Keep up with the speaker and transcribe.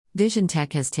Vision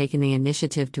Tech has taken the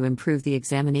initiative to improve the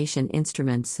examination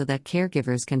instruments so that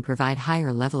caregivers can provide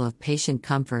higher level of patient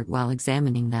comfort while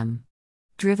examining them.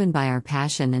 Driven by our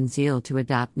passion and zeal to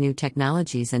adopt new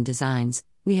technologies and designs,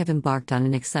 we have embarked on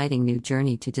an exciting new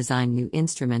journey to design new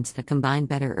instruments that combine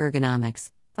better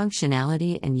ergonomics,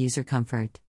 functionality, and user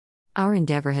comfort. Our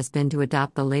endeavor has been to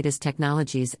adopt the latest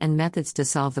technologies and methods to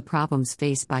solve the problems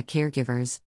faced by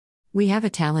caregivers. We have a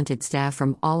talented staff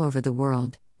from all over the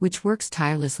world, which works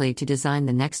tirelessly to design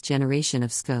the next generation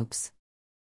of scopes.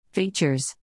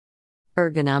 Features: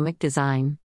 ergonomic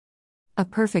design. A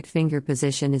perfect finger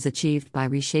position is achieved by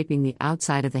reshaping the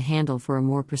outside of the handle for a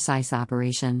more precise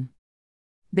operation.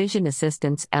 Vision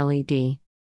Assistance LED.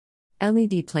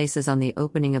 LED places on the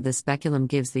opening of the speculum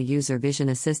gives the user vision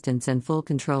assistance and full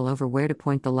control over where to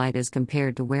point the light as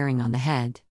compared to wearing on the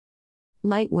head.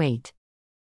 Lightweight.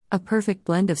 A perfect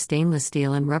blend of stainless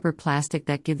steel and rubber plastic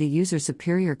that give the user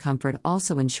superior comfort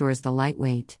also ensures the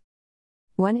lightweight.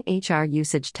 1HR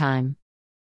usage time.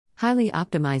 Highly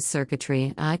optimized circuitry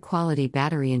and high-quality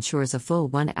battery ensures a full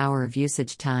 1 hour of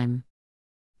usage time.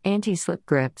 Anti-slip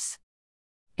grips.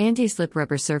 Anti-slip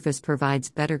rubber surface provides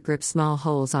better grip. Small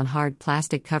holes on hard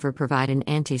plastic cover provide an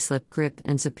anti-slip grip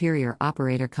and superior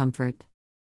operator comfort.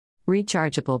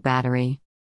 Rechargeable battery.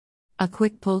 A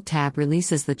quick pull tab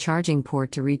releases the charging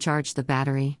port to recharge the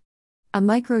battery. A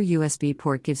micro USB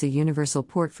port gives a universal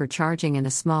port for charging, and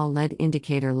a small LED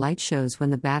indicator light shows when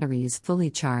the battery is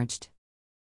fully charged.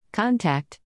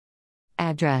 Contact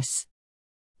address: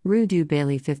 Rue du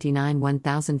Bailly 59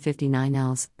 1059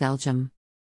 Els, Belgium.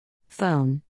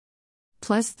 Phone: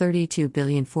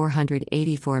 +32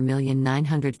 484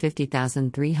 950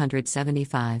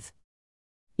 375.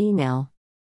 Email: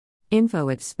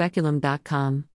 info@speculum.com.